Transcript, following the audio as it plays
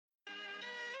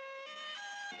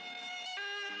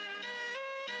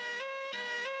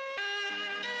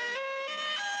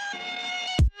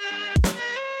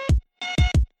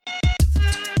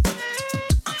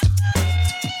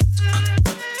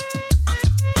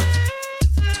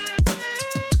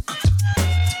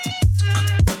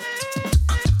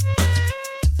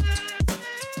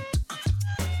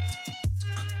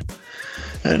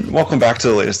And welcome back to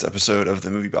the latest episode of the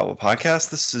Movie Bible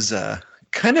podcast. This is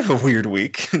kind of a weird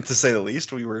week, to say the least.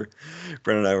 Brent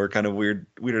and I were kind of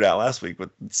weirded out last week,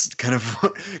 but it's kind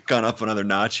of gone up another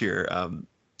notch here.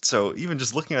 So even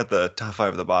just looking at the top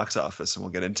five of the box office, and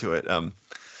we'll get into it,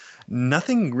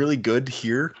 nothing really good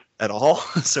here at all.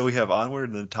 So we have Onward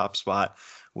in the top spot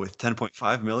with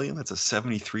 10.5 million. That's a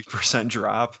 73%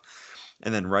 drop.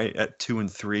 And then right at 2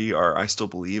 and 3 are I Still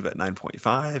Believe at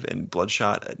 9.5 and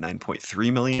Bloodshot at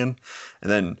 9.3 million. And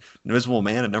then Invisible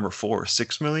Man at number 4,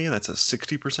 6 million. That's a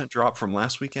 60% drop from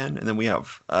last weekend. And then we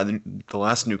have the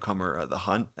last newcomer, The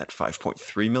Hunt, at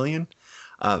 5.3 million.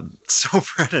 So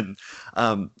Brennan,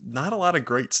 not a lot of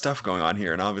great stuff going on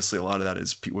here. And obviously a lot of that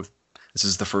is this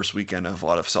is the first weekend of a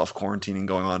lot of self-quarantining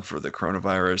going on for the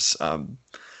coronavirus.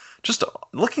 Just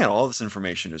looking at all this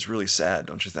information is really sad,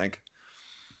 don't you think?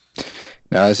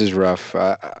 No, this is rough.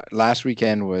 Last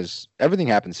weekend everything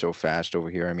happened so fast over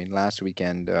here. I mean, last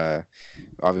weekend,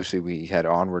 obviously we had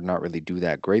Onward not really do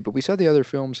that great, but we saw the other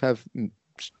films have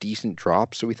decent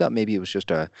drops. So we thought maybe it was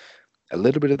just a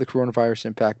little bit of the coronavirus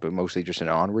impact, but mostly just an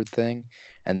Onward thing.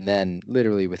 And then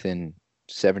literally within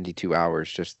 72 hours,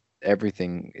 just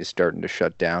everything is starting to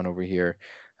shut down over here.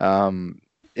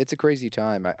 It's a crazy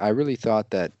time. I really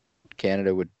thought that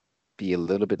Canada would be a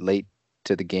little bit late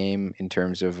to the game in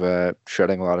terms of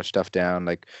shutting a lot of stuff down.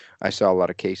 Like I saw a lot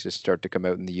of cases start to come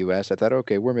out in the US. I thought,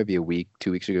 okay, we're maybe a week,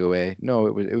 2 weeks away. No,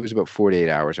 it was about 48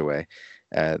 hours away.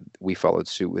 We followed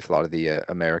suit with a lot of the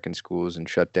American schools and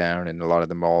shut down, and a lot of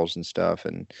the malls and stuff,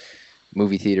 and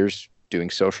movie theaters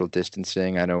doing social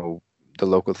distancing. I know the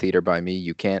local theater by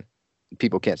me,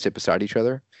 people can't sit beside each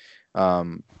other.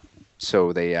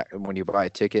 So when you buy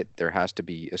a ticket, there has to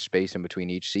be a space in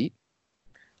between each seat.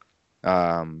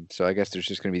 So I guess there's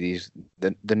just going to be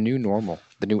the new normal,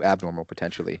 the new abnormal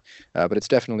potentially. But it's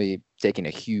definitely taking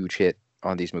a huge hit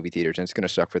on these movie theaters, and it's going to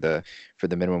suck for the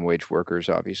minimum wage workers,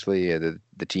 obviously,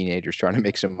 the teenagers trying to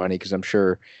make some money, because I'm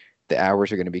sure the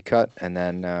hours are going to be cut, and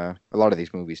then a lot of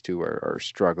these movies too are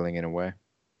struggling in a way.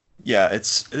 Yeah,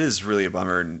 it is really a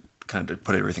bummer, and kind of to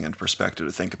put everything into perspective,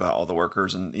 to think about all the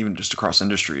workers and even just across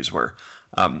industries where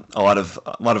a lot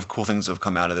of cool things have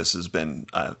come out of this has been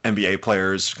NBA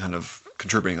players kind of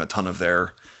contributing a ton of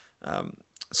their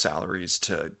salaries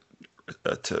to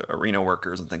arena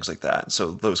workers and things like that.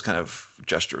 So those kind of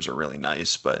gestures are really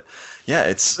nice. But yeah,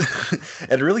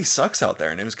 it really sucks out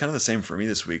there. And it was kind of the same for me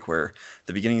this week, where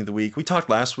the beginning of the week, we talked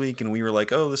last week and we were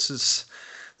like, oh, this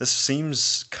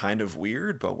seems kind of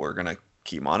weird, but we're going to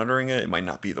keep monitoring it. It might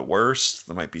not be the worst.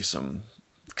 There might be some,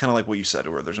 kind of like what you said,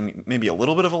 where there's maybe a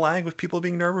little bit of a lag with people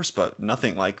being nervous, but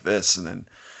nothing like this. And then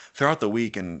throughout the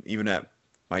week, and even at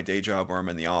my day job where I'm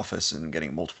in the office and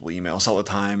getting multiple emails all the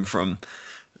time from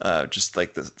just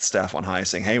like the staff on high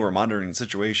saying, hey, we're monitoring the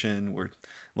situation,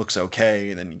 looks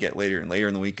okay. And then you get later and later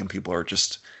in the week and people are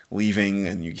just leaving,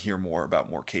 and you hear more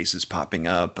about more cases popping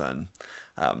up. And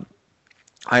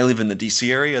I live in the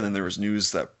DC area, and then there was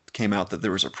news that came out that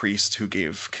there was a priest who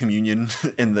gave communion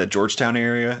in the Georgetown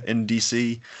area in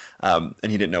DC, and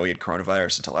he didn't know he had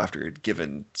coronavirus until after he had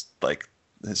given like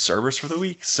his service for the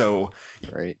week. So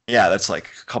right, yeah, that's like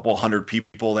a couple hundred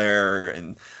people there,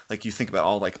 and like you think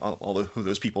about who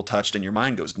those people touched, and your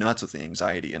mind goes nuts with the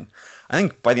anxiety. And I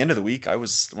think by the end of the week,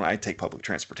 when I take public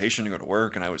transportation to go to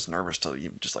work, and I was nervous to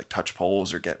even just like touch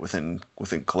poles or get within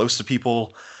close to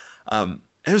people.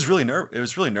 It was really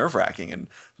nerve-wracking, and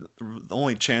the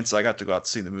only chance I got to go out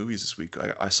to see the movies this week,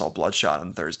 I saw Bloodshot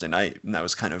on Thursday night, and that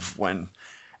was kind of when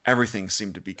everything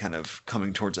seemed to be kind of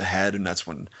coming towards a head, and that's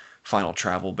when final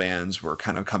travel bans were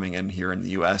kind of coming in here in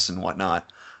the U.S. and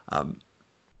whatnot. And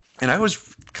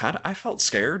I felt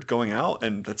scared going out,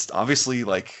 and that's obviously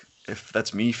like, if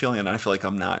that's me feeling, and I feel like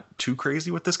I'm not too crazy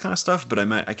with this kind of stuff, but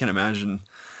I can imagine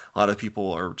a lot of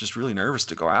people are just really nervous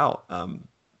to go out.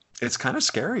 It's kind of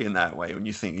scary in that way when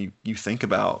you think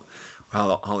about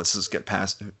how this is get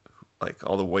past, like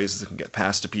all the ways that it can get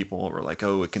past to people, or like,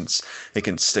 oh, it can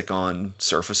stick on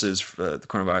surfaces. The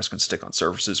coronavirus can stick on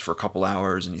surfaces for a couple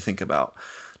hours, and you think about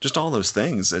just all those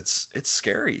things. It's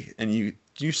scary, and you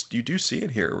do see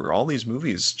it here, where all these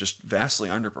movies just vastly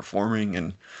underperforming,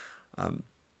 and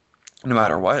no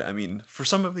matter what. I mean, for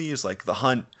some of these, like The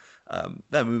Hunt,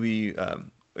 that movie,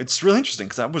 it's really interesting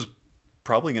because that was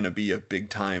probably going to be a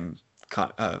big time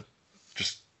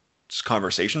just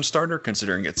conversation starter,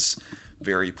 considering it's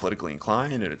very politically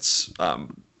inclined, and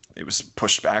it was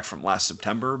pushed back from last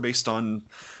September based on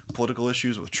political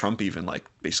issues, with Trump even like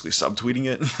basically subtweeting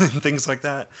it and things like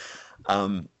that.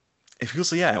 It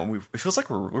feels like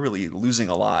we're really losing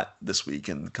a lot this week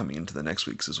and coming into the next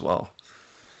weeks as well.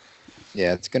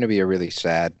 Yeah, it's going to be a really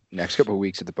sad next couple of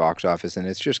weeks at the box office, and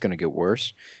it's just going to get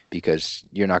worse because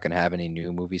you're not going to have any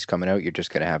new movies coming out. You're just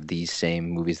going to have these same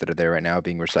movies that are there right now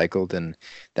being recycled, and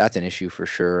that's an issue for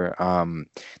sure.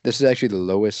 This is actually the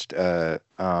lowest.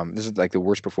 This is like the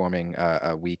worst performing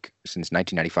week since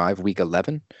 1995, week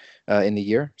 11 in the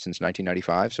year since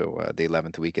 1995. So the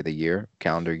 11th week of the year,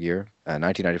 calendar year.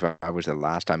 1995 was the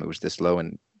last time it was this low,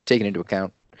 and taking into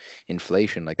account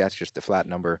inflation, like that's just a flat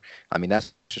number. I mean,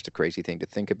 that's just a crazy thing to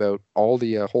think about. All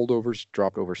the holdovers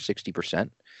dropped over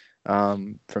 60%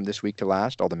 from this week to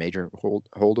last, all the major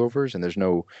holdovers, and there's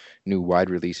no new wide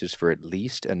releases for at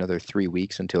least another 3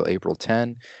 weeks until April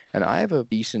 10. And I have a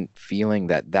decent feeling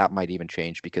that that might even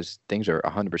change because things are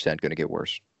 100% going to get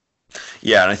worse.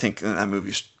 Yeah, and I think that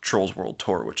movie's Trolls World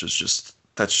Tour, which is just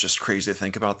that's just crazy to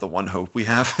think about. The one hope we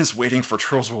have is waiting for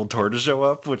Trolls World Tour to show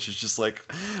up, which is just like,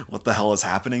 what the hell is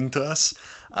happening to us?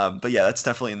 But yeah, that's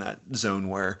definitely in that zone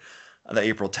where the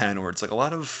April 10, where it's like a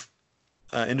lot of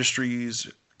industries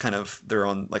kind of they're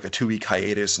on like a 2 week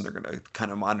hiatus and they're going to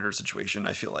kind of monitor the situation.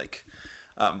 I feel like,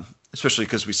 especially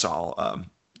because we saw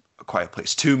A Quiet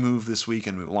Place 2 move this week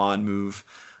and Mulan move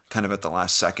kind of at the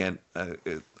last second,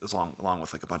 along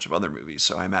with like a bunch of other movies.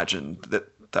 So I imagine that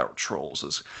Trolls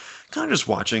is kind of just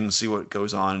watching, see what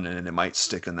goes on, and it might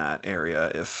stick in that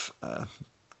area if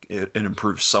it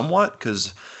improves somewhat.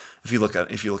 Because if you look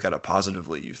at it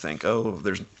positively, you think, oh,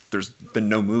 there's been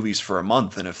no movies for a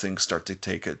month, and if things start to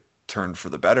take a turn for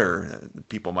the better,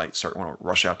 people might start want to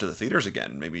rush out to the theaters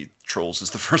again. Maybe Trolls is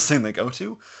the first thing they go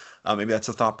to. Maybe that's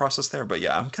a thought process there. But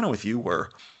yeah, I'm kind of with you where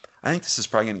I think this is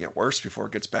probably going to get worse before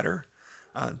it gets better.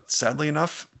 Sadly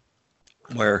enough,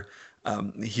 where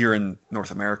here in North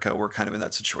America, we're kind of in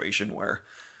that situation where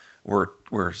we're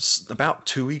about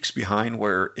 2 weeks behind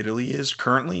where Italy is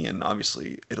currently, and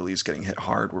obviously Italy is getting hit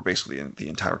hard. We're basically the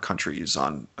entire country is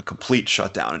on a complete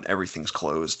shutdown and everything's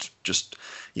closed, just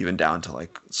even down to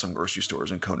like some grocery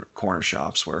stores and corner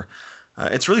shops where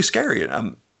it's really scary.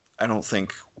 I don't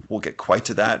think we'll get quite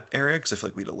to that area because I feel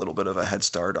like we had a little bit of a head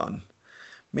start on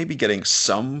maybe getting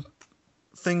some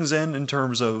things in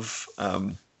terms of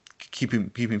keeping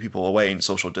people away and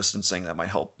social distancing that might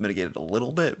help mitigate it a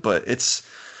little bit. But it's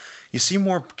you see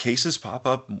more cases pop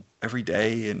up every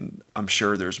day, and I'm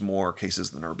sure there's more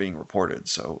cases than are being reported.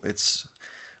 So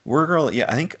we're really,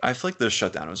 yeah. I feel like this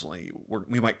shutdown is we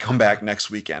might come back next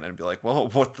weekend and be like, well,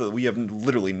 we have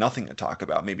literally nothing to talk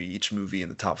about. Maybe each movie in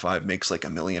the top five makes like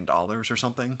 $1 million or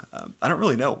something. I don't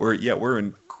really know. We're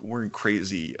in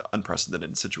crazy,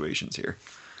 unprecedented situations here.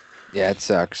 Yeah, it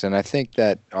sucks. And I think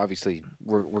that obviously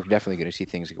we're definitely going to see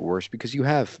things get worse because you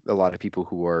have a lot of people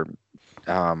who are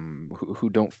who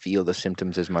don't feel the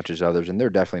symptoms as much as others, and they're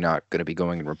definitely not going to be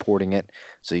going and reporting it.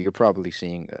 So you're probably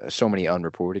seeing so many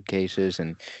unreported cases,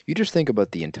 and you just think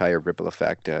about the entire ripple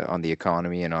effect on the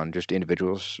economy and on just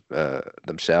individuals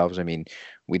themselves. I mean,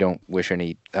 we don't wish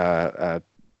any bad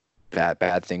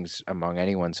things among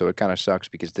anyone, so it kind of sucks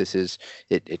because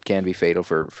it can be fatal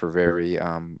for very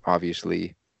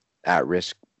obviously at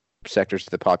risk sectors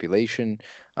of the population.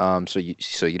 So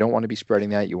you don't want to be spreading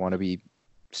that. You want to be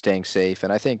staying safe.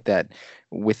 And I think that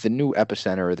with the new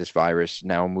epicenter of this virus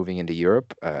now moving into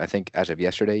Europe, I think as of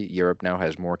yesterday, Europe now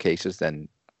has more cases than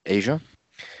Asia.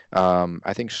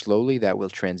 I think slowly that will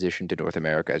transition to North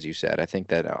America, as you said. I think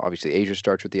that obviously Asia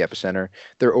starts with the epicenter.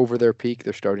 They're over their peak.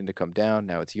 They're starting to come down.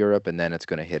 Now it's Europe, and then it's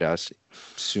going to hit us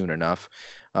soon enough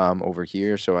over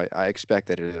here. So I expect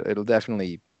that it'll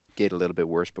definitely get a little bit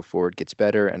worse before it gets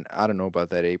better. And I don't know about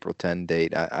that April 10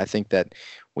 date. I think that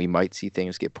we might see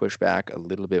things get pushed back a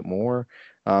little bit more.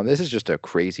 This is just a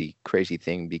crazy, crazy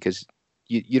thing because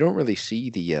you don't really see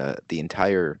the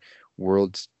entire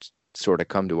world sort of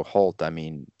come to a halt. I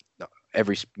mean,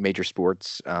 every major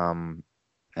sports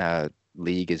uh,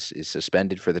 league is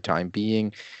suspended for the time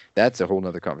being. That's a whole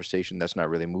nother conversation. That's not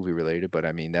really movie related, but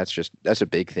I mean that's a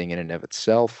big thing in and of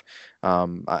itself.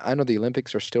 I know the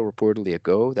Olympics are still reportedly a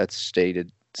go. That's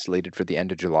slated for the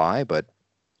end of July, but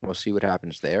we'll see what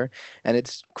happens there. And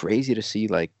it's crazy to see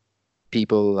like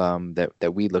people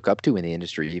that we look up to in the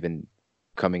industry even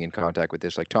coming in contact with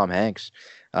this, like Tom Hanks.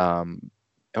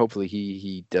 Hopefully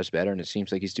he does better, and it seems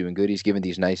like he's doing good. He's given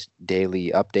these nice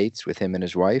daily updates with him and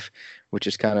his wife, which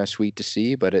is kind of sweet to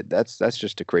see. But that's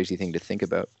just a crazy thing to think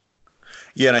about.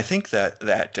 Yeah, and I think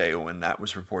that day when that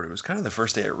was reported was kind of the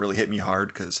first day it really hit me hard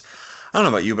because I don't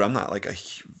know about you, but I'm not like a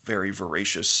very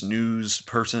voracious news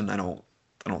person. I don't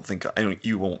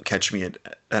you won't catch me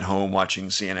at home watching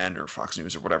CNN or Fox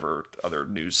News or whatever other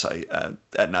news site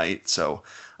at night. So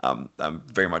I'm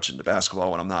very much into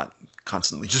basketball when I'm not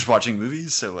constantly just watching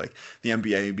movies. So like the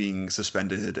NBA being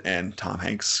suspended and Tom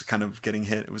Hanks kind of getting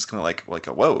hit, it was kind of like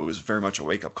a whoa. It was very much a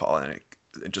wake up call, and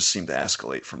it just seemed to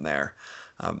escalate from there.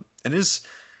 And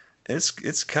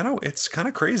it's kind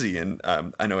of crazy. And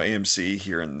I know AMC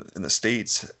here in the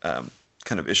States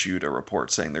kind of issued a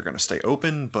report saying they're going to stay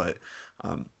open, but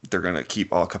they're going to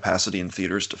keep all capacity in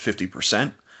theaters to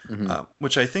 50%, Hmm.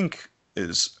 which I think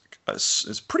is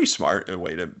pretty smart, a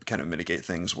way to kind of mitigate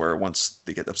things. Where once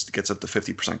they gets up to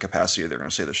 50% capacity, they're going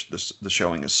to say the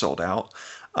showing is sold out.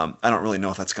 I don't really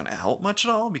know if that's going to help much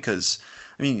at all because.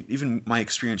 I mean, even my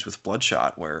experience with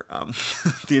Bloodshot, where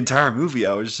the entire movie,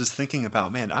 I was just thinking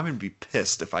about, man, I'm gonna be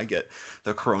pissed if I get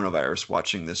the coronavirus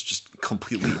watching this just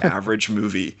completely average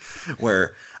movie,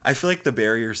 where I feel like the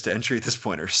barriers to entry at this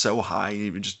point are so high,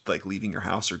 even just like leaving your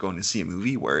house or going to see a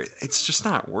movie, where it's just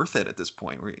not worth it at this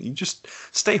point. Where you just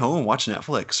stay home, watch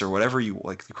Netflix or whatever you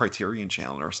like, the Criterion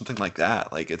Channel or something like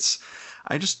that. Like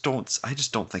I just don't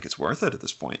think it's worth it at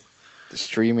this point. The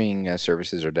streaming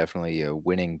services are definitely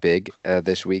winning big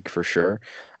this week for sure.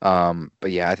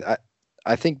 But yeah,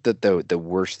 I think that the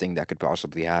worst thing that could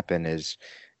possibly happen is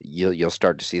you'll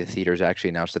start to see the theaters actually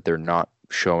announce that they're not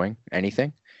showing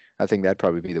anything. I think that'd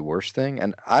probably be the worst thing.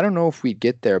 And I don't know if we'd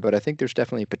get there, but I think there's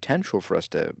definitely potential for us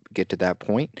to get to that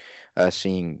point,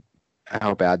 seeing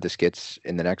how bad this gets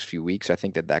in the next few weeks. I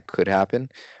think that that could happen.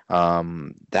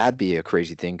 That'd be a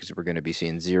crazy thing because we're going to be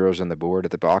seeing zeros on the board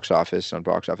at the box office on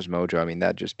Box Office Mojo. I mean,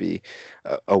 that'd just be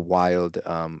a wild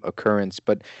occurrence.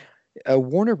 But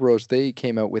Warner Bros. They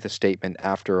came out with a statement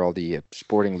after all the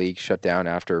sporting leagues shut down,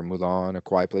 after Mulan, A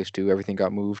Quiet Place 2, everything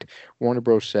got moved. Warner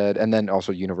Bros. Said, and then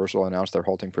also Universal announced they're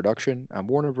halting production.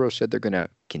 Warner Bros. Said they're going to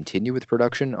continue with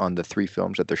production on the three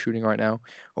films that they're shooting right now,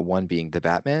 one being The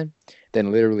Batman.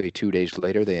 Then literally 2 days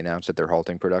later, they announced that they're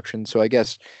halting production. So I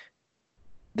guess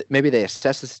maybe they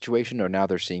assess the situation, or now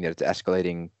they're seeing that it's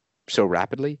escalating so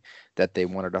rapidly that they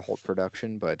wanted to halt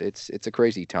production. But it's a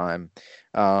crazy time.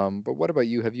 But what about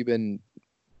you? Have you been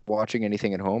watching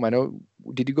anything at home? I know.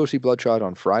 Did you go see Bloodshot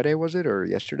on Friday? Was it or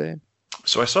yesterday?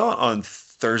 So I saw it on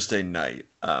Thursday night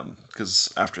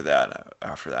because after that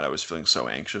I was feeling so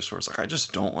anxious where it's like I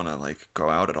just don't want to like go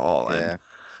out at all. Yeah.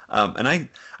 And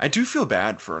I do feel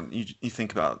bad for you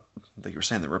think about like you were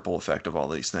saying the ripple effect of all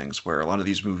these things where a lot of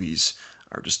these movies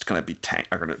are just going to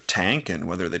are going to tank, and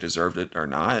whether they deserved it or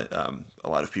not, a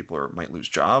lot of people might lose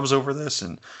jobs over this.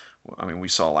 And I mean we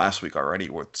saw last week already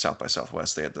with South by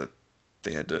Southwest they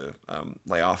had to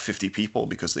lay off 50 people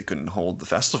because they couldn't hold the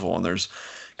festival, and there's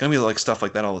gonna be like stuff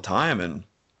like that all the time. And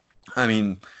I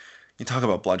mean, you talk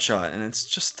about Bloodshot, and it's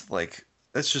just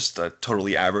a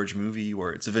totally average movie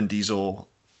where it's a Vin Diesel,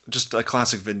 just a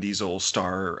classic Vin Diesel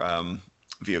star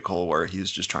vehicle where he's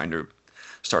just trying to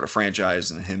start a franchise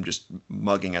and him just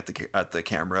mugging at the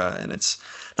camera, and it's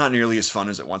not nearly as fun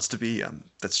as it wants to be.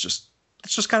 That's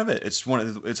just kind of it.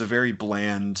 It's a very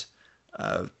bland,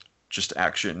 uh, just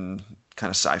action kind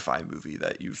of sci-fi movie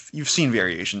that you've seen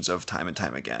variations of time and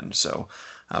time again. So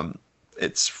um,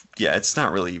 it's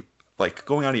not really like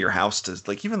going out of your house to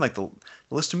like even like the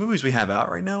list of movies we have out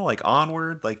right now, like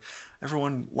Onward, like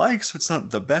everyone likes. It's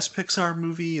not the best Pixar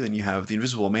movie. Then you have The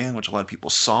Invisible Man, which a lot of people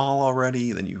saw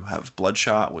already. Then you have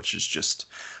Bloodshot, which is just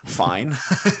fine.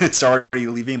 It's already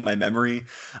leaving my memory.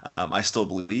 I Still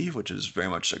Believe, which is very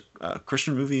much a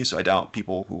Christian movie, so I doubt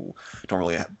people who don't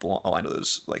really align to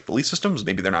those like belief systems,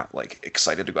 maybe they're not like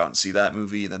excited to go out and see that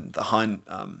movie. Then The Hunt,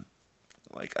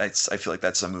 like I feel like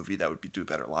that's a movie that would do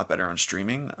better, a lot better on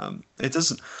streaming. It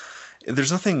doesn't.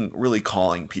 There's nothing really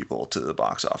calling people to the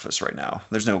box office right now.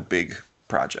 There's no big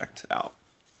project out.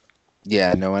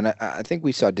 Yeah, no, and I think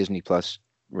we saw Disney Plus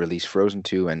release Frozen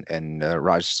 2 and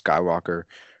Rise of Skywalker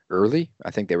early.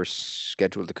 I think they were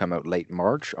scheduled to come out late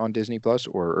March on Disney Plus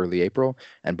or early April,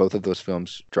 and both of those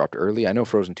films dropped early. I know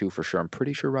Frozen 2 for sure. I'm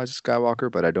pretty sure Rise of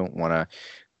Skywalker, but I don't want to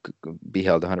be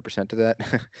held 100% to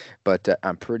that. But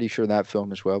I'm pretty sure that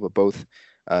film as well. But both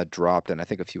dropped, and I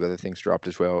think a few other things dropped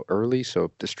as well early.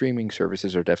 So the streaming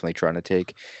services are definitely trying to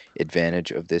take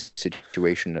advantage of this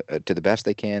situation to the best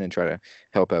they can and try to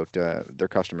help out their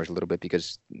customers a little bit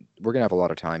because we're gonna have a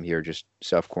lot of time here just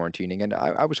self quarantining. And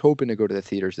I was hoping to go to the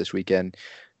theaters this weekend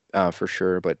for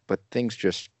sure, but things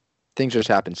just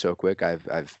happen so quick.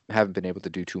 I've haven't been able to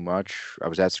do too much. I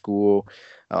was at school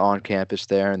on campus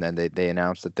there, and then they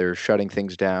announced that they're shutting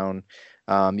things down.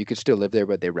 You can still live there,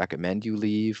 but they recommend you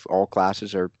leave. All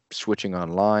classes are switching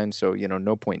online, so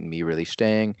no point in me really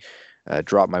staying.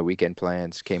 Dropped my weekend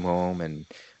plans, came home, and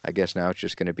I guess now it's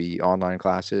just going to be online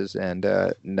classes and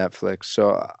Netflix.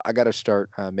 So I got to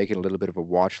start making a little bit of a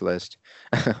watch list.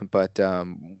 But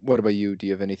what about you? Do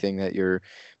you have anything that you're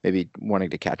maybe wanting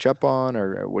to catch up on,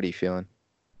 or what are you feeling?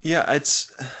 Yeah,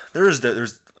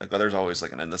 there's always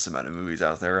like an endless amount of movies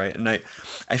out there, right? And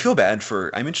I feel bad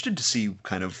for I'm interested to see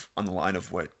kind of on the line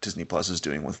of what Disney Plus is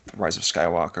doing with Rise of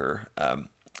Skywalker.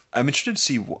 I'm interested to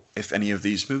see if any of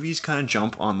these movies kind of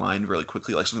jump online really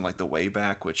quickly, like something like The Way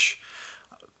Back, which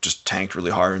just tanked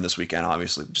really hard in this weekend,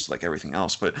 obviously, just like everything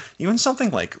else. But even something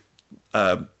like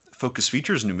uh, Focus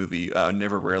Features' new movie,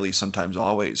 Never, Rarely, Sometimes,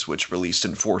 Always, which released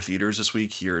in 4 theaters this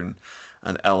week here in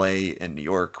LA and New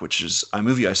York, which is a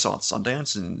movie I saw at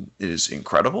Sundance and it is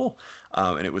incredible.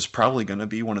 And it was probably going to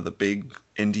be one of the big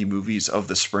indie movies of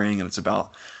the spring. And it's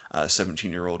about a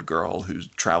 17-year-old girl who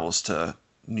travels to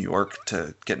New York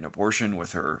to get an abortion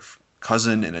with her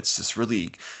cousin, and it's this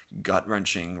really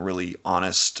gut-wrenching, really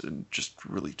honest, and just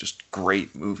really just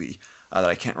great movie that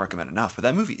I can't recommend enough. But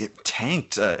that movie, it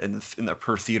tanked in the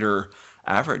per theater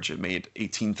average. It made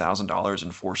 $18,000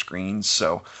 in 4 screens.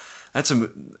 So that's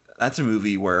a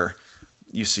movie where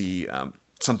you see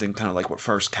something kind of like what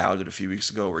First Cow did a few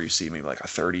weeks ago, where you see maybe like a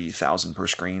 30,000 per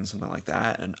screen, something like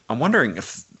that. And I'm wondering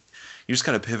if you just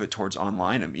got to pivot towards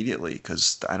online immediately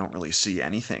because I don't really see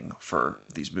anything for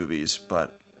these movies.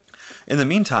 But in the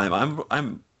meantime,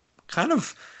 I'm kind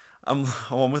of I'm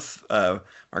home with my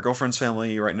girlfriend's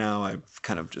family right now. I've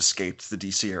kind of escaped the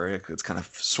DC area. It's kind of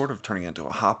sort of turning into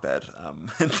a hotbed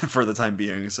for the time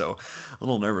being. So a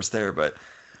little nervous there, but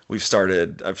I've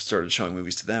started showing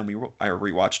movies to them. I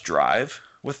rewatched Drive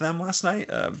with them last night,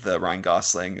 the Ryan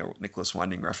Gosling, Nicholas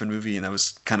Winding Refn movie, and that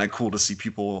was kind of cool to see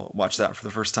people watch that for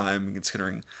the first time,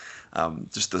 considering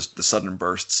just the sudden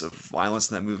bursts of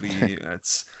violence in that movie.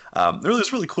 It's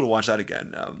really cool to watch that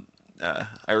again. I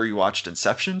rewatched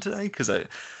Inception today because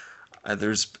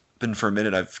there's been for a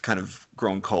minute I've kind of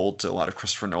grown cold to a lot of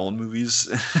Christopher Nolan movies,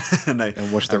 and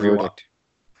And what's I the rewatched.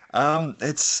 verdict?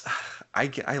 It's I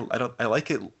don't I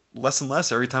like it less and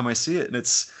less every time I see it,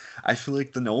 and I feel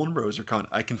like the Nolan Bros are coming.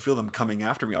 I can feel them coming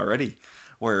after me already.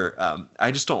 Where I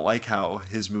just don't like how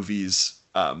his movies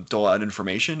dole out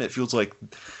information. It feels like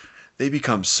they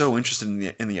become so interested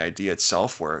in the idea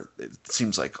itself, where it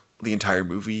seems like the entire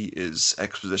movie is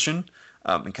exposition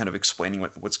and kind of explaining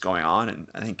what's going on. And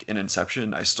I think in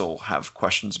Inception, I still have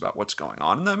questions about what's going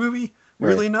on in that movie. Right.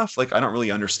 Weirdly enough, like I don't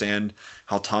really understand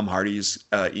how Tom Hardy's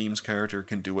Eames character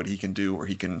can do what he can do, where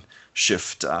he can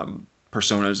shift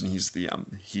personas,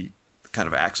 and he kind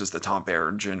of acts as the Tom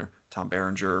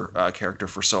Berenger character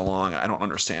for so long. I don't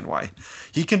understand why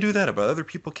he can do that, but other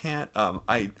people can't.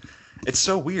 It's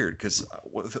so weird because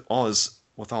with all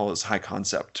his high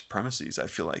concept premises, I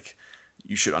feel like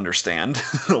you should understand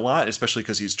a lot, especially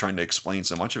because he's trying to explain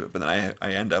so much of it. But then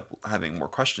I end up having more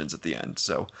questions at the end.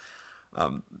 So,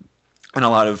 um, and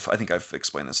I think I've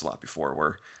explained this a lot before,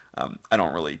 where I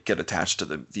don't really get attached to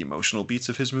the emotional beats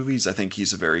of his movies. I think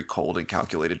he's a very cold and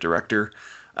calculated director.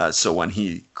 So when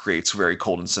he creates very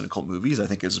cold and cynical movies, I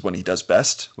think is when he does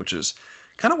best, which is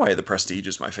kind of why The Prestige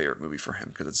is my favorite movie for him,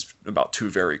 because it's about two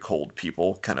very cold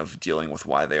people kind of dealing with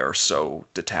why they are so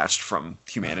detached from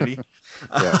humanity.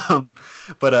 Yeah. Um,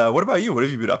 but what about you? What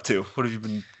have you been up to? What have you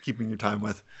been keeping your time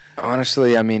with?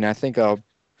 Honestly, I mean, I think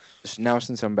now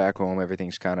since I'm back home,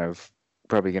 everything's kind of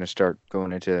probably going to start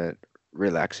going into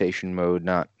relaxation mode,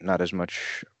 not as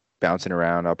much bouncing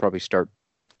around. I'll probably start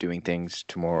doing things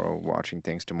tomorrow, watching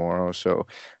things tomorrow. So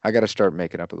I got to start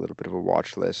making up a little bit of a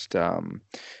watch list.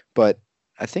 But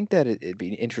I think that it'd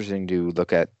be interesting to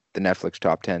look at the Netflix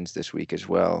top tens this week as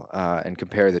well, and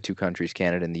compare the two countries,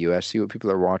 Canada and the US, see what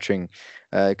people are watching,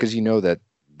 because you know that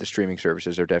the streaming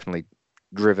services are definitely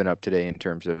driven up today in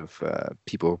terms of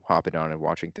people hopping on and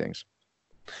watching things.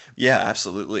 Yeah,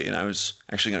 absolutely. And I was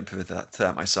actually going to pivot to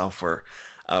that myself, where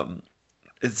um,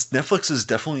 it's Netflix is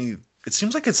definitely. It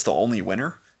seems like it's the only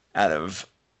winner out of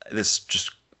this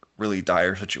just really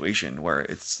dire situation, where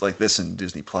it's like this and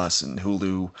Disney Plus and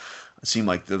Hulu seem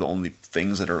like they're the only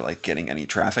things that are like getting any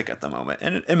traffic at the moment.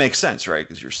 And it makes sense, right?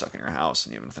 Because you're stuck in your house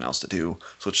and you have nothing else to do.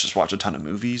 So let's just watch a ton of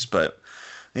movies. But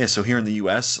yeah, so here in the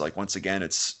US, like once again,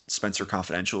 it's Spencer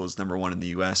Confidential is number one in the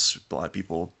US. A lot of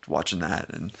people watching that,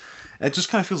 and it just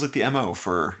kind of feels like the MO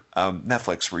for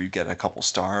Netflix, where you get a couple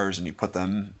stars and you put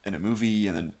them in a movie,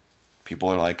 and then people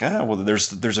are like, ah, well,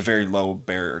 there's a very low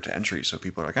barrier to entry, so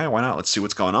people are like, ah, why not? Let's see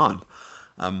what's going on.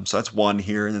 So that's one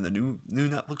here, and then the new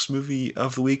Netflix movie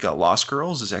of the week, Lost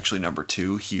Girls, is actually number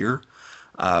two here,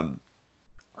 um,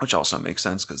 which also makes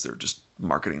sense because they're just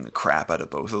marketing the crap out of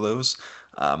both of those.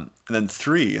 And then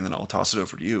three, and then I'll toss it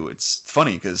over to you. It's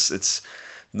funny because it's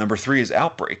Number three is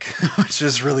Outbreak, which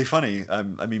is really funny. I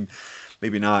mean,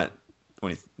 maybe not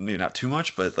maybe not too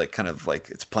much, but like kind of like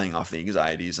it's playing off the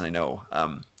anxieties. And I know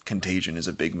Contagion is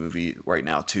a big movie right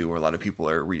now too, where a lot of people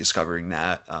are rediscovering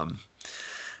that.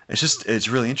 It's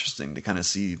really interesting to kind of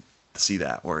see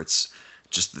that where it's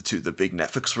just the big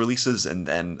Netflix releases and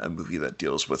then a movie that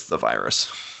deals with the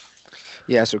virus.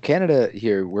 Yeah, so Canada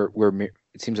here,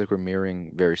 it seems like we're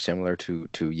mirroring very similar to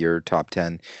your top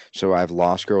 10. So I have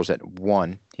Lost Girls at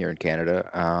 1 here in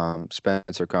Canada,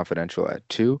 Spencer Confidential at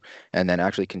 2, and then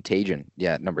actually Contagion,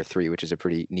 yeah, at number 3, which is a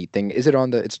pretty neat thing. Is it on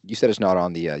the, you said it's not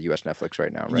on the US Netflix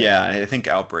right now, right? Yeah, I think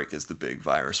Outbreak is the big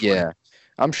virus one. Yeah.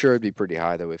 I'm sure it'd be pretty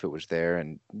high though if it was there.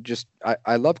 And just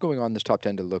I love going on this top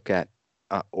 10 to look at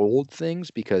old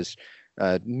things because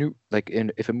new like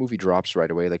if a movie drops right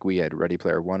away, like we had Ready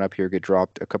Player One up here get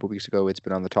dropped a couple weeks ago. It's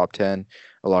been on the top 10.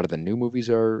 A lot of the new movies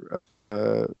are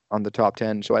on the top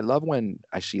 10. So I love when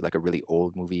I see like a really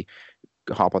old movie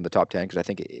hop on the top 10 because I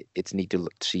think it's neat to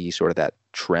see sort of that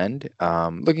trend.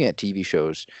 Looking at TV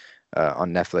shows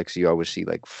on Netflix, you always see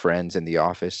like Friends and The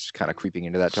Office kind of creeping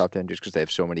into that top 10 just because they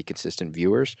have so many consistent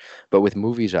viewers. But with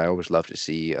movies, I always love to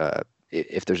see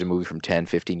if there's a movie from 10,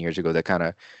 15 years ago that kind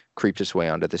of creeps its way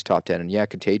onto this top 10. And yeah,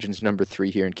 Contagion's number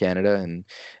 3 here in Canada. And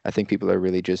I think people are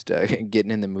really just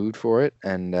getting in the mood for it.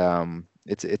 And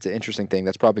it's an interesting thing.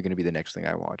 That's probably going to be the next thing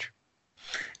I watch.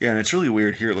 Yeah, and it's really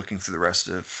weird here looking through the rest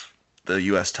of the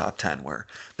U.S. top 10 where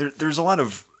there's a lot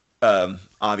of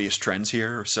obvious trends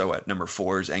here. So at number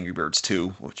 4 is Angry Birds 2,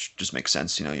 which just makes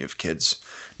sense. You know, you have kids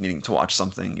needing to watch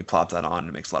something, you plop that on,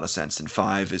 it makes a lot of sense. And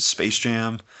 5 is Space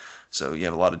Jam. So you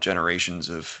have a lot of generations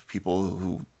of people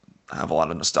who have a lot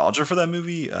of nostalgia for that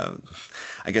movie.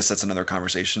 I guess that's another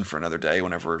conversation for another day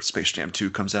whenever Space Jam 2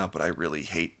 comes out, but I really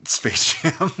hate Space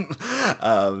Jam.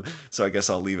 So I guess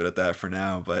I'll leave it at that for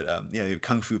now. But yeah, you have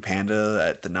Kung Fu Panda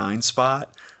at the 9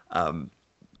 spot.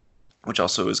 Which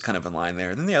also is kind of in line there.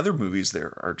 And then the other movies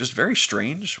there are just very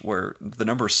strange, where the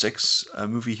number 6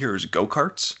 movie here is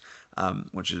Go-Karts,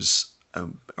 which is a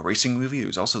racing movie. It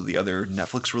was also the other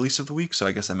Netflix release of the week, so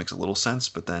I guess that makes a little sense.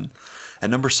 But then at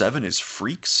number 7 is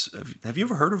Freaks. Have you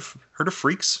ever heard of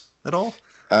Freaks at all?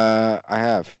 I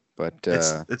have, but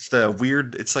It's the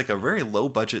weird. It's like a very low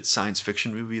budget science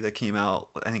fiction movie that came out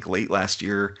I think late last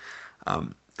year.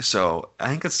 So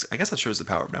I guess that shows the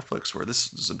power of Netflix, where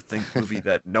this is a movie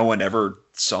that no one ever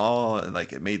saw,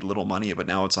 like it made little money, but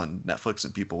now it's on Netflix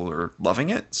and people are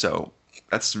loving it. So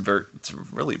it's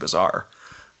really bizarre.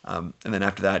 And then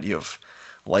after that, you have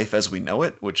Life as We Know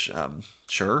It, which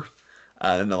sure.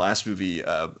 And the last movie,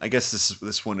 I guess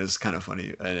this one is kind of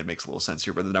funny and it makes a little sense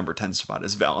here, but the number 10 spot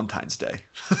is Valentine's Day.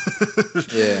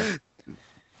 yeah.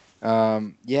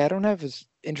 Yeah, I don't have as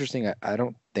interesting. I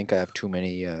don't think I have too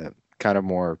many kind of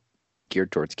more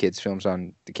geared towards kids films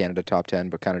on the Canada top 10,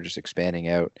 but kind of just expanding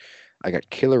out. I got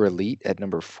Killer Elite at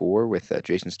number 4 with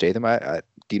Jason Statham.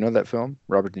 Do you know that film?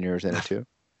 Robert De Niro's in it too.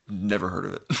 Never heard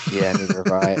of it. Yeah, neither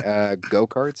have I.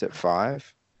 Go-Karts at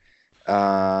 5.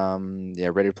 Yeah,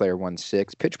 Ready Player One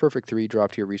 6. Pitch Perfect 3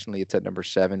 dropped here recently. It's at number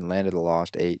 7. Land of the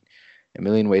Lost 8. A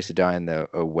Million Ways to Die in the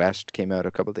West came out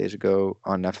a couple days ago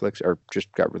on Netflix, or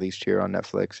just got released here on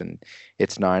Netflix, and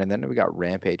it's 9. And then we got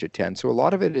Rampage at 10. So a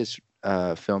lot of it is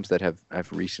films that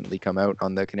have recently come out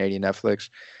on the Canadian Netflix.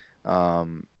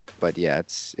 But yeah,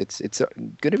 it's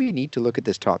going to be neat to look at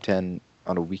this top 10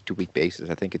 on a week-to-week basis.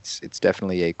 I think it's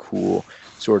definitely a cool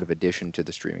sort of addition to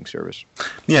the streaming service.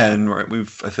 Yeah, and I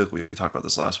feel like we talked about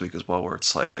this last week as well, where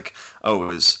it's like, oh,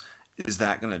 is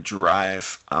that going to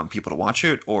drive people to watch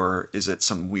it, or is it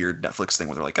some weird Netflix thing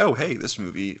where they're like, oh, hey, this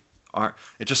movie.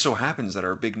 It just so happens that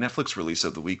our big Netflix release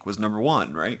of the week was number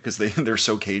 1, right? Because they're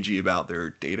so cagey about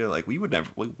their data. Like we would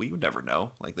never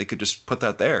know. Like they could just put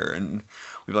that there, and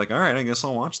we'd be like, all right, I guess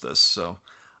I'll watch this. So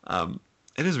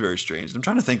it is very strange. I'm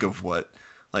trying to think of what,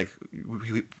 like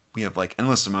we have like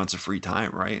endless amounts of free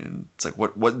time, right? And it's like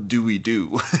what do we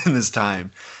do in this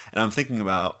time? And I'm thinking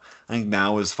about, I think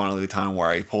now is finally the time where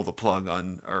I pull the plug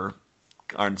on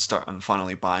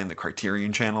finally buying the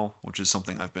Criterion channel, which is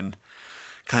something I've been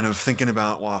kind of thinking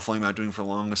about waffling about doing for the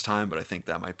longest time, but I think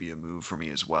that might be a move for me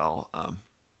as well.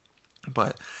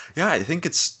 But yeah, I think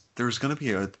there's going to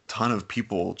be a ton of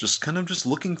people just kind of just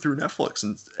looking through Netflix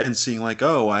and seeing like,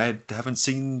 oh, I haven't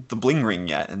seen The Bling Ring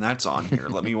yet, and that's on here.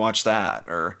 Let me watch that.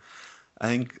 Or I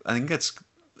think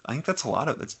that's a lot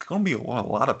of, it's going to be what a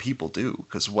lot of people do,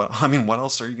 because what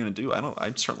else are you going to do?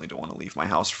 I certainly don't want to leave my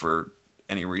house for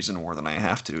any reason more than I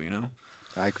have to, you know?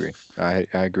 I agree. I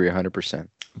agree 100%.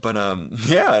 But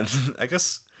yeah, I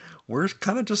guess we're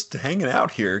kind of just hanging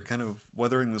out here, kind of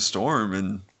weathering the storm,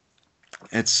 and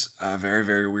it's a very,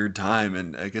 very weird time.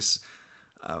 And I guess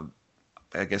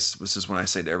I guess this is when I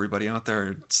say to everybody out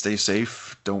there, stay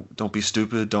safe. Don't be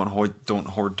stupid. Don't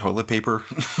hoard toilet paper.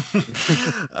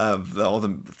 All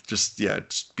the just yeah,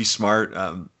 just be smart.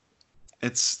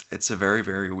 It's a very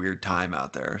very weird time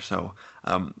out there. So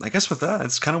I guess with that,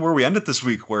 it's kind of where we end it this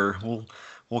week. Where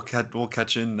we'll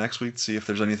catch in next week to see if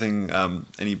there's anything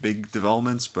any big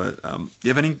developments. But you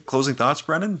have any closing thoughts,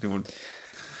 Brennan?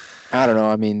 I don't know.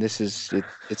 I mean, it's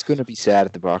going to be sad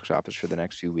at the box office for the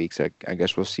next few weeks. I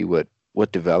guess we'll see what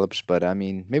develops. But I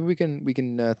mean, maybe we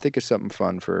can think of something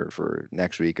fun for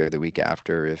next week or the week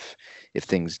after if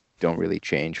things don't really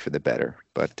change for the better.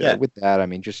 But Yeah, with that, I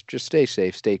mean, just stay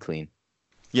safe, stay clean.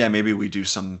 yeah. Maybe we do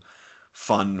some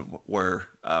fun where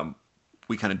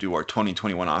we kind of do our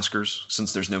 2021 Oscars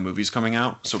since there's no movies coming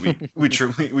out. So we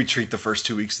treat the first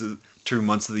 2 weeks, 2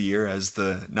 months of the year as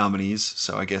the nominees.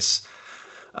 So I guess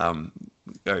um,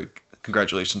 uh,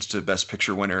 congratulations to Best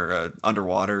Picture winner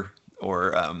Underwater,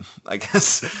 or I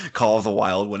guess Call of the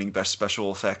Wild winning Best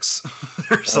Special Effects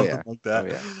or Oh something yeah, like oh that.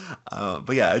 yeah.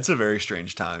 But yeah, it's a very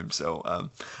strange time. So I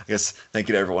guess thank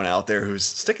you to everyone out there who's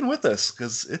sticking with us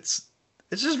because it's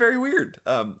just very weird.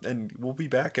 And we'll be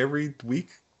back every week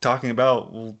talking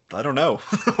about, well, I don't know.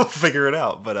 We'll figure it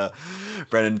out. But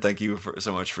Brennan, thank you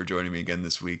so much for joining me again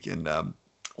this week. And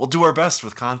we'll do our best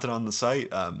with content on the site.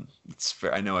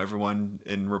 I know everyone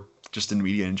just in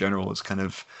media in general is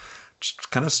just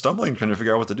kind of stumbling, trying to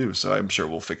figure out what to do. So I'm sure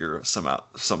we'll figure some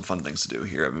fun things to do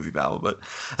here at Movie Babble. But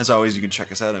as always, you can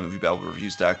check us out at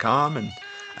moviebabblereviews.com. And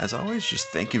as always, just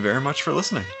thank you very much for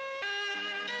listening.